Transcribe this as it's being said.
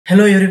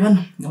Hello everyone,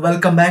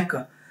 welcome back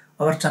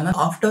our channel.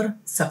 After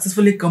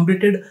successfully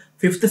completed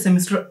 5th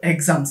semester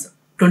exams,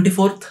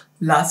 24th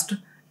last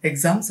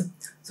exams.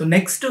 So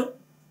next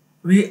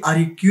we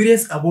are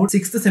curious about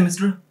 6th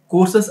semester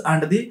courses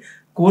and the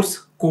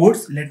course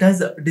codes. Let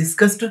us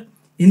discuss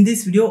in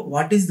this video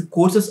what is the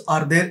courses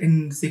are there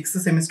in 6th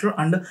semester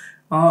and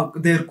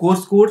their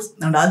course codes,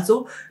 and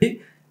also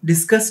we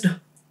discussed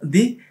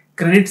the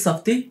credits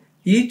of the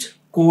each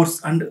course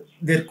and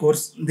their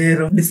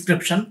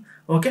description.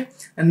 Okay,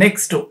 and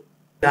next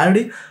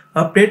already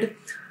update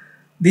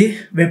the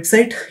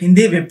website. In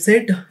the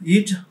website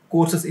each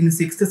courses in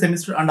 6th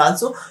semester and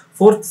also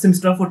 4th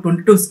semester for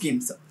 22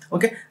 schemes.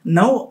 Okay,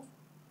 now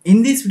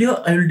in this video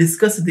I will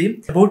discuss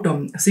the about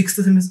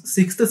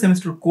 6th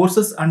semester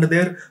courses and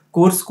their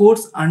course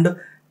codes and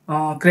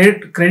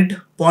credit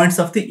points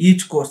of the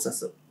each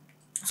courses.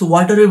 So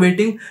what are you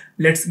waiting?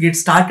 Let's get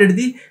started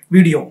the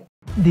video.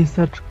 The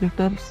search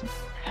creators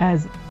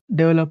has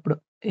developed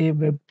a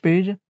web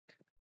page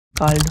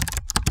called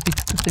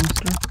 6th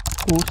semester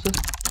courses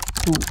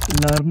to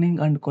learning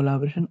and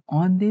collaboration.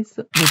 On this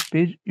web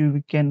page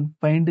you can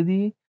find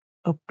the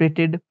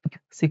updated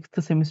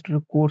 6th semester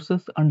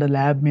courses and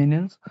lab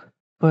manuals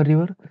for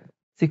your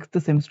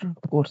 6th semester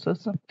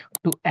courses.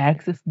 To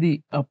access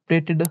the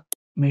updated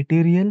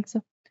materials,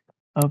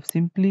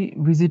 simply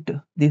visit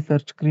the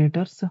search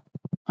creators,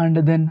 and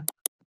then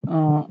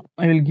I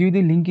will give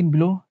the link in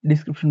below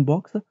description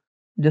box.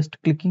 Just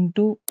clicking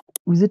to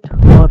visit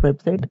our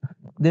website,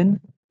 then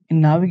in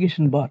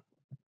navigation bar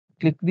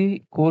click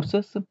the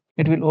courses,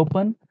 it will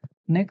open.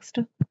 Next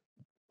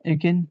you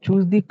can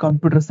choose the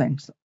computer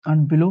science,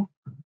 and below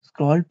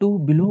scroll to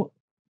below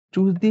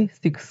choose the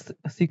sixth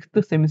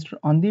semester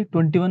on the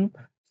 21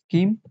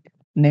 scheme.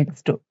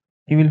 Next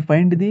you will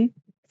find the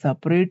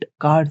separate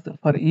cards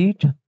for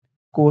each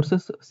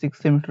courses.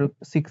 Sixth semester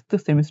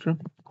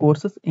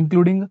courses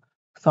including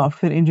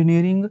software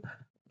engineering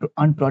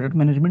and project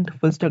management,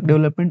 full stack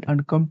development,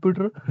 and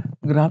computer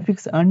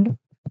graphics and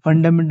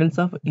fundamentals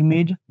of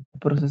image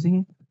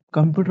processing,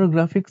 computer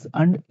graphics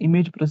and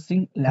image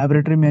processing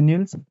laboratory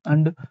manuals,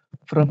 and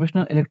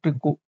professional elective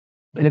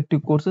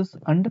courses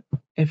and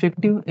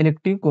effective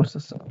elective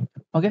courses.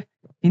 Okay,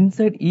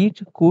 inside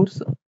each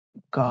course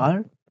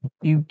card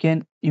you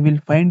will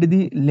find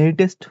the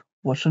latest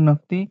version of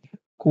the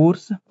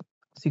course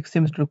 6th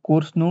semester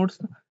course notes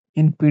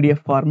in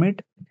PDF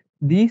format.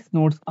 These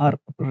notes are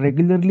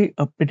regularly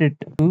updated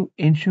to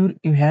ensure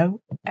you have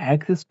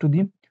access to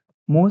the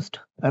most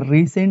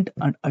recent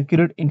and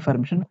accurate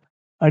information.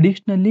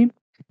 Additionally,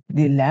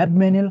 the lab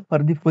manual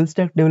for the full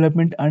stack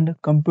development and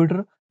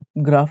computer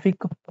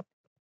graphic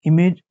and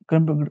image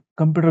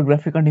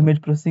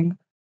processing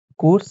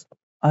course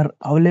are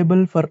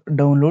available for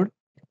download.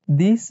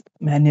 These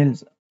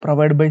manuals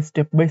provide by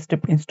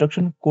step-by-step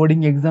instruction,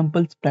 coding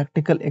examples,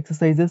 practical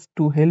exercises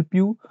to help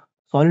you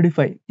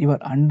solidify your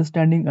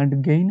understanding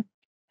and gain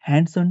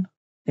hands-on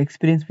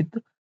experience with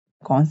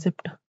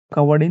concept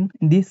covered in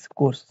this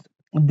course.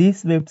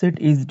 This website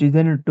is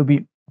designed to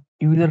be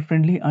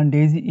user-friendly and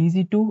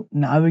easy to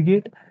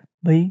navigate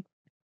by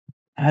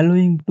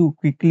allowing to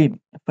quickly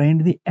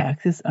find the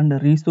access and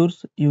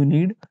resource you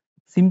need.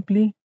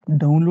 Simply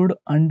download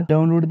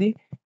the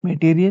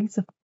materials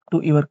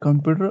to your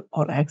computer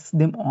or access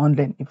them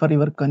online for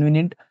your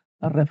convenient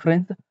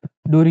reference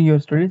during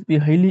your studies. We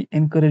highly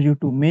encourage you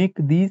to make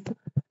these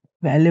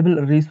valuable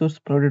resources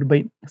provided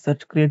by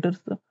such creators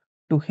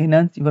to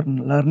enhance your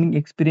learning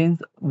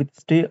experience with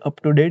stay up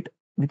to date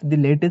with the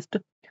latest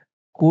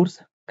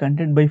course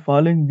content. By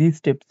following these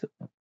steps,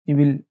 you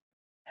will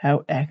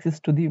have access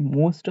to the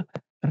most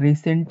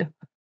recent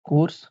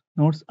course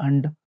notes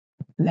and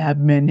lab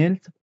manuals,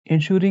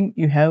 ensuring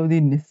you have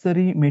the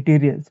necessary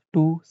materials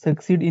to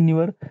succeed in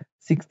your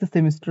 6th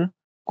semester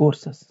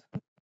courses.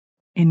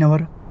 In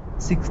our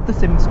 6th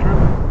semester,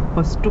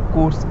 first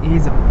course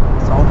is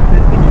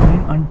software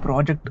engineering and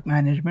project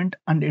management,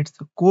 and its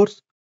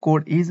course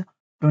code is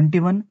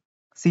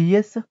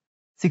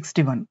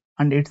 21CS61,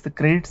 and its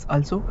credits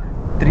also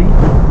 3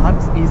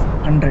 marks is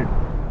 100.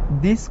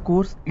 This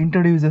course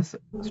introduces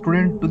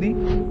students to the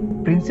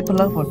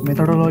principle of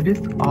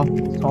methodologies of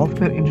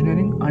software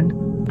engineering and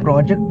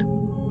project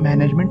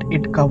management.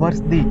 It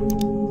covers the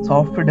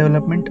software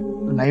development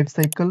life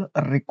cycle,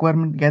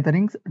 requirement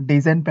gatherings,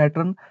 design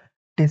pattern,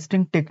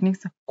 testing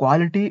techniques,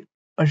 quality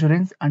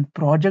assurance, and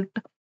project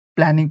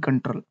planning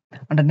control.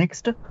 And the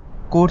next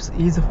course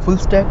is full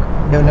stack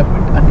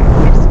development, and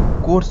its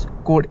course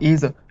code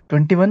is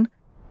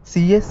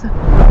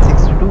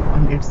 21CS62,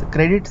 and its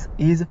credits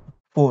is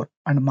 4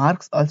 and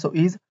marks also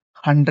is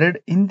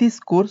 100. In this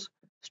course,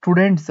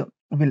 students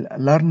will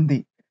learn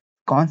the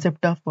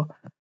concept of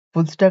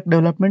full stack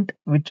development,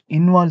 which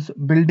involves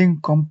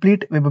building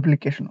complete web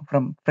application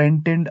from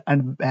front end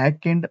and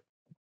back end,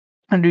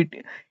 and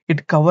it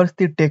covers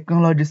the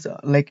technologies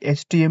like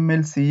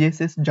HTML,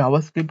 CSS,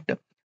 JavaScript,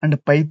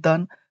 and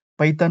Python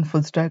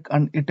full stack,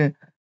 and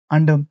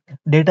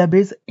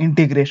database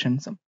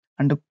integrations.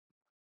 And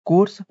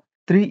course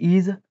 3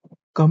 is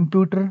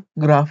computer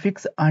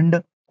graphics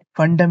and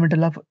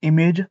fundamental of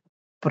image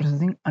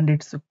processing, and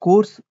its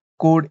course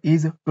code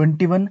is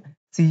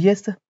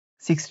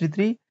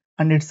 21CS63,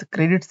 and its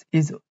credits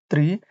is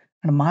 3,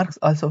 and marks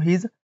also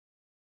is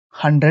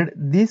 100.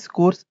 This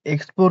course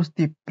explores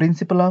the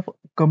principle of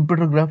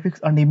computer graphics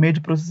and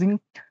image processing.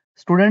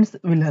 Students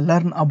will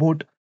learn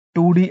about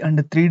 2D and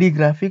 3D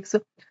graphics,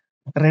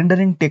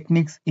 rendering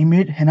techniques,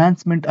 image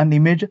enhancement, and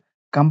image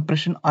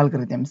compression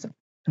algorithms.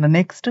 And the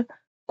next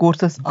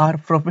courses are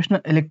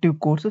professional elective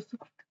courses.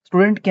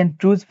 Student can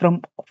choose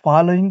from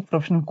following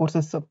professional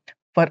courses.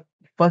 For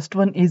first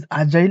one is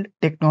Agile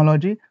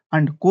Technology,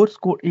 and course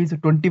code is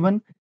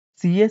 21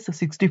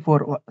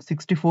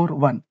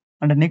 CS641.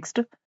 And the next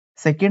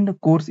second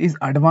course is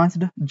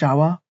Advanced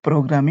Java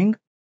Programming,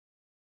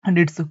 and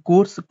its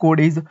course code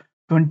is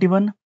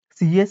 21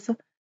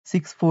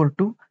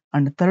 CS642.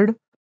 And third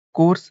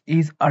course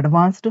is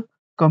Advanced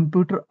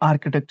Computer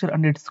Architecture,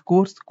 and its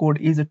course code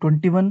is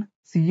 21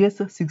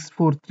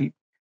 CS643.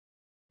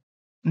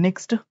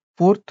 Next,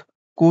 fourth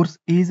course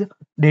is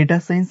Data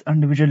Science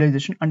and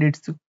Visualization, and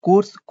its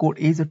course code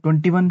is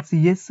 21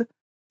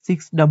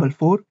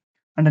 CS644.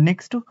 And the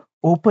next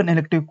open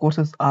elective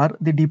courses are,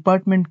 the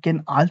department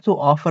can also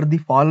offer the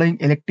following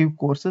elective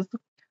courses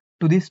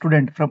to the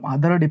student from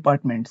other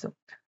departments.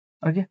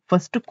 Okay,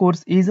 first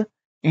course is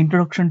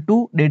Introduction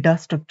to Data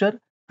Structure,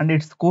 and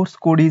its course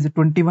code is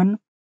 21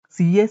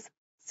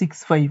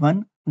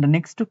 CS651. The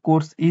next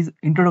course is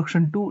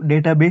Introduction to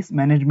Database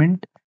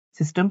Management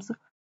Systems,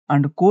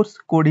 and course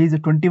code is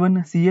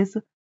 21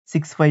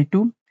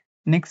 CS652.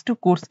 Next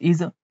course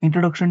is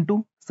Introduction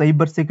to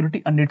Cyber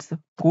Security, and its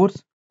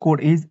course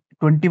code is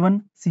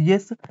 21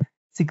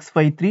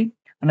 CS653.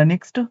 And the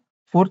next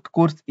fourth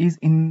course is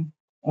in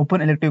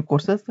open elective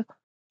courses,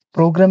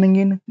 Programming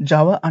in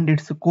Java, and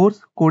its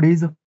course code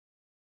is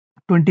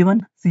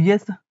 21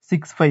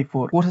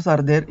 CS654. Courses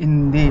are there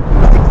in the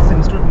 6th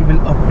semester. We will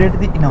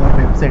update in our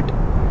website.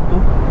 So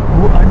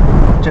go and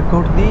check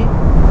out the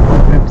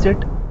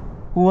website.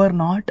 Who are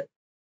not,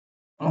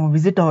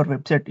 visit our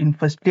website in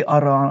firstly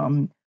or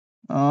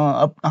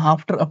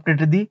after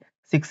updated the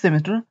 6th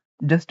semester.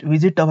 Just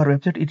visit our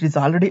website. It is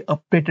already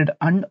updated,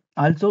 and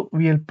also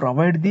we will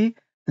provide the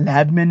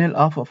lab manual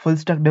of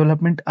Fullstack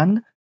Development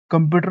and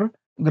Computer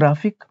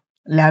Graphic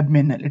lab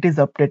manual. It is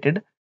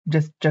updated.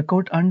 Just check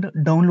out and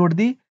download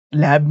the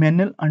lab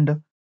manual,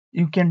 and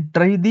you can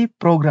try the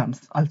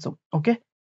programs also. Okay.